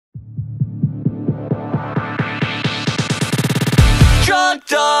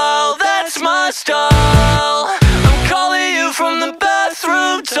style, that's my style. I'm calling you from the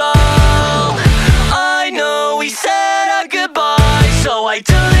bathroom stall. I know we said our goodbye, so I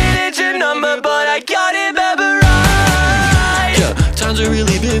deleted your number, but I got it memorized. Yeah, times have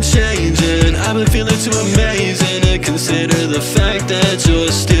really been changing. I've been feeling too amazing to consider the fact that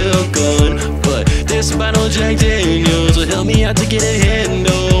you're still gone. But this bottle of Jack Daniels will help me out to get a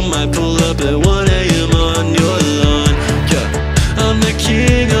handle